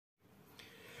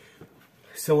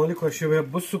السلام عليكم يا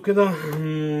شباب. بصوا كده،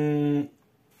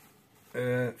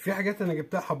 في حاجات انا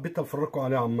جبتها حبيت افرجكم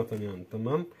عليها عامه يعني.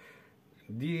 تمام،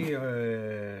 دي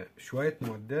شويه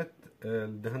معدات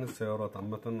لدهان السيارات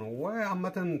عامه،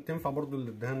 وعامه تنفع برضو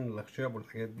للدهان الاخشاب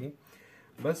والحاجات دي،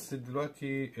 بس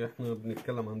دلوقتي احنا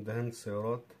بنتكلم عن دهان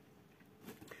السيارات،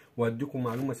 وهديكم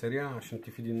معلومه سريعه عشان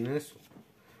تفيد الناس.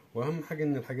 واهم حاجه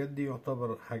ان الحاجات دي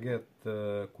يعتبر حاجات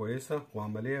كويسه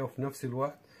وعمليه، وفي نفس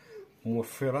الوقت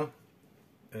موفره.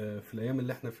 في الايام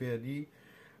اللي احنا فيها دي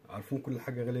عارفين كل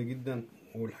حاجه غاليه جدا،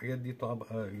 والحاجات دي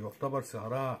طبعا يعتبر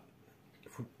سعرها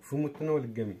في متناول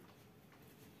الجميع.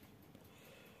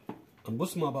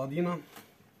 هنبص مع بعضينا.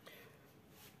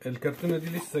 الكرتونه دي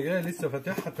لسه جايه، لسه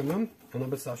فاتحها. تمام، انا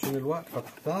بس عشان الوقت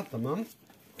فتحتها. تمام،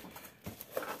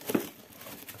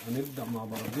 هنبدا مع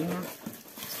بعضينا.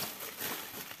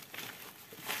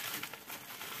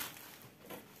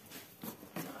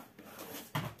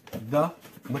 ده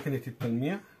ماكينه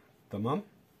التلميع. تمام،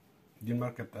 دي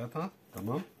الماركه بتاعتها.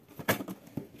 تمام،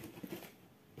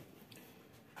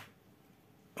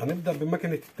 هنبدأ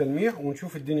بمكنة التلميع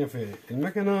ونشوف الدنيا فيها ايه.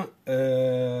 المكنة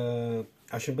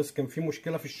عشان بس كان في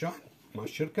مشكلة في الشحن مع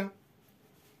الشركة،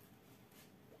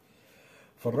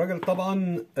 فالراجل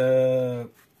طبعا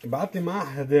بعت لي معاه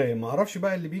هدايا. معرفش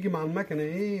بقى اللي بيجي مع المكنة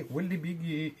ايه واللي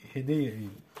بيجي هدية ايه.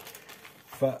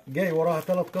 فجاي وراها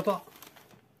 3 قطع.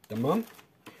 تمام،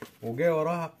 وجاي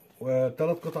وراها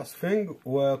 3 قطع سفنج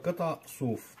وقطع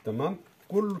صوف. تمام،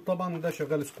 كله طبعا ده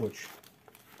شغال سكوتش.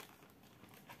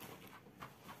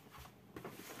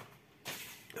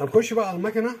 هنخش بقى على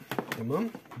المكنه. تمام،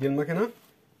 دي المكنه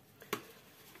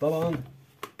طبعا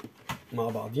مع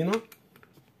بعضينا.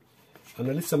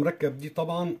 انا لسه مركب دي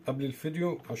طبعا قبل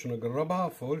الفيديو عشان اجربها،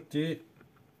 فقلت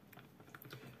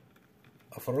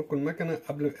افرجكم المكنه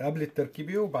قبل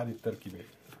التركيبيه وبعد التركيبيه.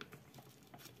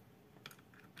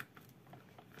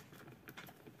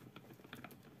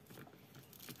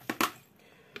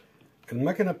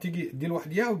 المكنه بتيجي دي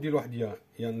لوحديها ودي لوحديها،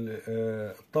 يعني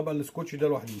الطبق السكوتش ده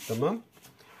لوحديه. تمام،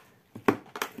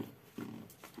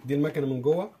 دي المكنه من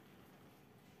جوه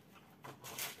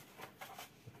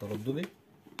الترددي.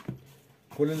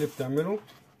 كل اللي بتعمله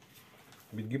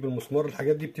بتجيب المسمار،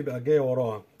 الحاجات دي بتبقى جايه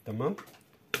وراها. تمام،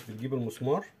 بتجيب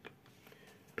المسمار،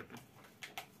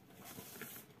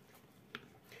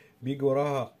 بيجي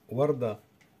وراها ورده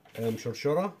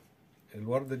مشرشره.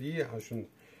 الورده دي عشان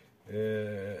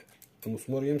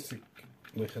المسمار يمسك،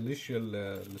 ما يخليش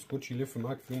السكوتش يلف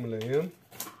معاك في يوم من الايام،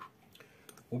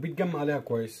 وبيتجمع عليها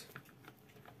كويس.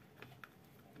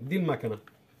 دي المكنه،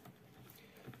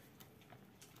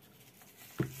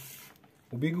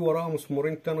 وبيجي وراها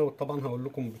مسمارين تاني، وطبعا هقول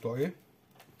لكم بتوع ايه.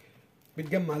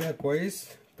 بيتجمع عليها كويس.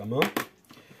 تمام،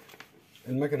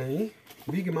 المكنه اهي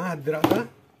بيجي معاها الدراع ده.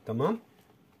 تمام،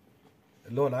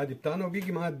 اللي هو العادي بتاعنا،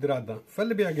 وبيجي معاها الدراع ده.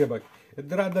 فاللي بيعجبك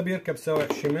الدراع ده بيركب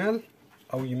سواء شمال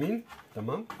او يمين.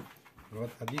 تمام،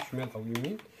 الفتحه دي شمال او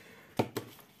يمين.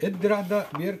 الدراع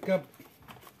ده بيركب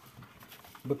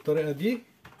بالطريقه دي،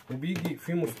 وبيجي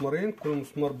فيه مسمارين، كل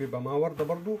مسمار بيبقى معاه ورده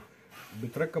برضو.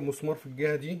 بتركب مسمار في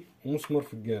الجهه دي ومسمار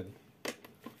في الجهه دي.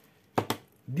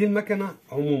 دي المكنه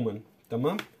عموما.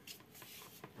 تمام،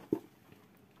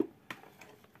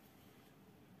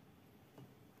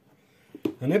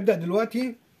 هنبدا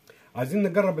دلوقتي. عايزين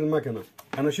نجرب المكنه.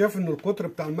 انا شايف ان القطر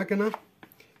بتاع المكنه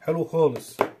حلو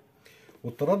خالص،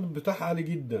 والتردد بتاعها عالي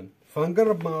جدا.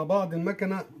 فهنجرب مع بعض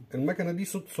المكنه دي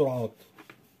 6 سرعات.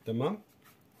 تمام،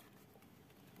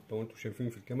 لو انتوا شايفين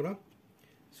في الكاميرا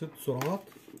 6 سرعات.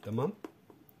 تمام،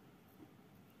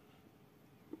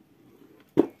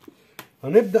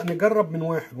 هنبدأ نجرب من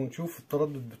 1 ونشوف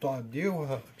التردد بتاعه قد ايه،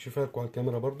 وهكشفها لكم على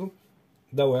الكاميرا برضو.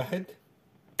 ده 1.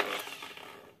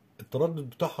 التردد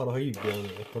بتاعها رهيب،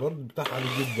 يعني التردد بتاعها عالي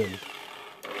جدا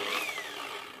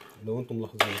لو انتم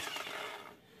ملاحظين.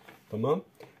 تمام،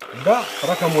 ده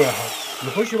رقم 1.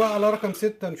 نخش بقى على رقم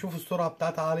 6 نشوف السرعة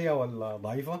بتاعتها عالية ولا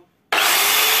ضعيفة.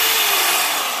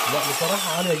 لا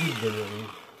بصراحة عالية جدا، يعني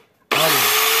عالية،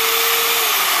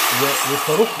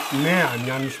 والصاروخ ناعم،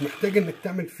 يعني مش محتاج انك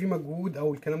تعمل فيه مجهود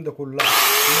او الكلام ده كله. لا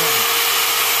ناعم.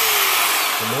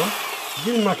 تمام،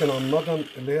 دي المكنة عامة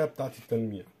اللي هي بتاعت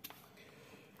التلميع.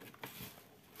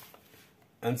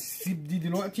 هنسيب دي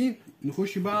دلوقتي،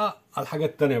 نخش بقى على الحاجات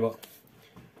التانية بقى.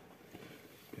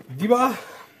 دي بقى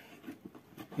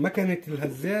مكنة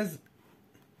الهزاز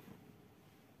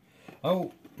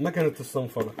او مكنة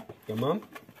الصنفرة. تمام،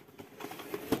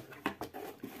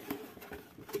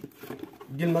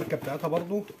 دي الماركة بتاعتها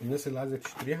برضو، الناس اللي عايزة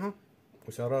تشتريها،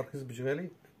 وسعرها رخيص مش غالي،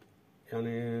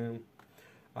 يعني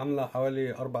عاملة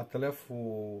حوالي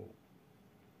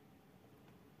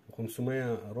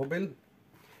 4500 روبل،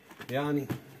 يعني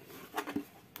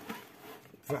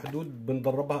في حدود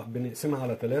بندربها بنقسمها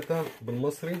على 3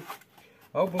 بالمصري،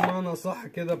 او بمعنى صح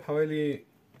كده بحوالي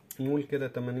نقول كده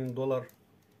 $80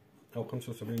 او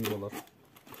 $75.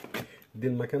 دي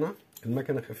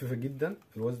المكنة خفيفة جدا،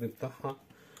 الوزن بتاعها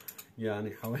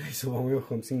يعني حوالي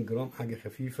 750 جرام، حاجة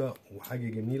خفيفة وحاجة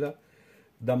جميلة.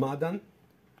 ده معدن،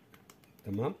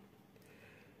 تمام.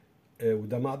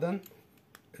 وده معدن،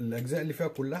 الأجزاء اللي فيها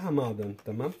كلها معدن،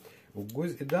 تمام.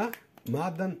 والجزء ده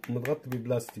معدن متغطي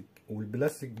ببلاستيك،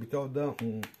 والبلاستيك بتاعه ده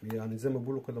يعني زي ما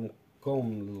بيقولوا كده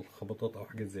مقاوم للخبطات أو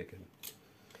حاجات زي كده.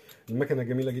 المكنة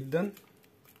جميلة جدا.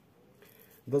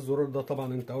 ده الزرار ده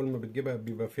طبعا انت اول ما بتجيبها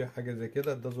بيبقى فيها حاجه زي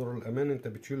كده، ده زرار الامان، انت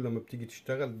بتشيله لما بتيجي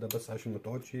تشتغل، ده بس عشان ما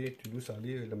تقعدش تدوس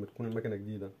عليه لما تكون المكنه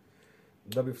جديده.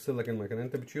 ده بيفصل لك المكنه،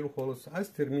 انت بتشيله خالص،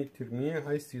 عايز ترميه،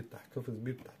 عايز تحتفظ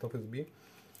بيه بتحتفظ بيه.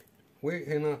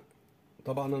 وهنا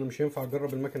طبعا انا مش هينفع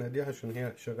اجرب المكنه دي عشان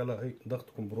هي شغاله ضغط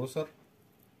كومبروسر.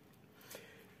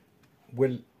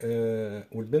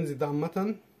 والبنز ده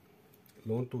عامه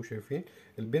لو انتوا شايفين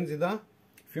البنز ده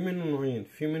في منه نوعين،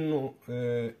 في منه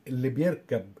اللي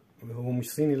بيركب، هو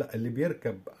مش صيني، لا اللي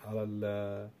بيركب على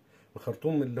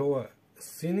الخرطوم اللي هو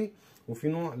الصيني، وفي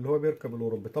نوع اللي هو بيركب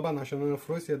الاوروبي. طبعا عشان انا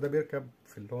في روسيا ده بيركب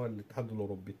في اللي هو الاتحاد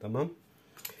الاوروبي، تمام.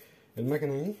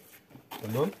 المكنه اهي،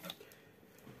 تمام.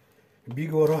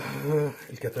 بيجي وراه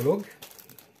الكتالوج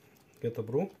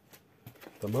كتابرو،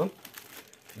 تمام.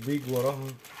 بيجي وراها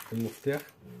المفتاح،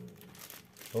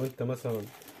 لو انت مثلا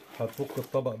هتفك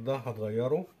الطبق ده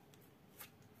هتغيره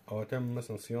او هتعمل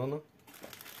مثلا صيانه.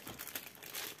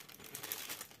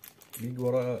 بيجي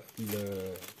وراها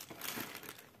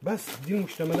بس دي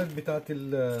المشتملات بتاعت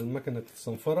المكنه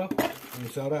الصنفره،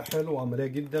 وسعرها حلو وعمليه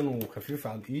جدا وخفيفه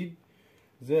على الايد،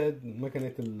 زائد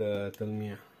مكنه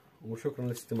التلميع. وشكرا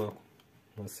لاستماعكم،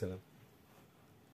 مع السلامه.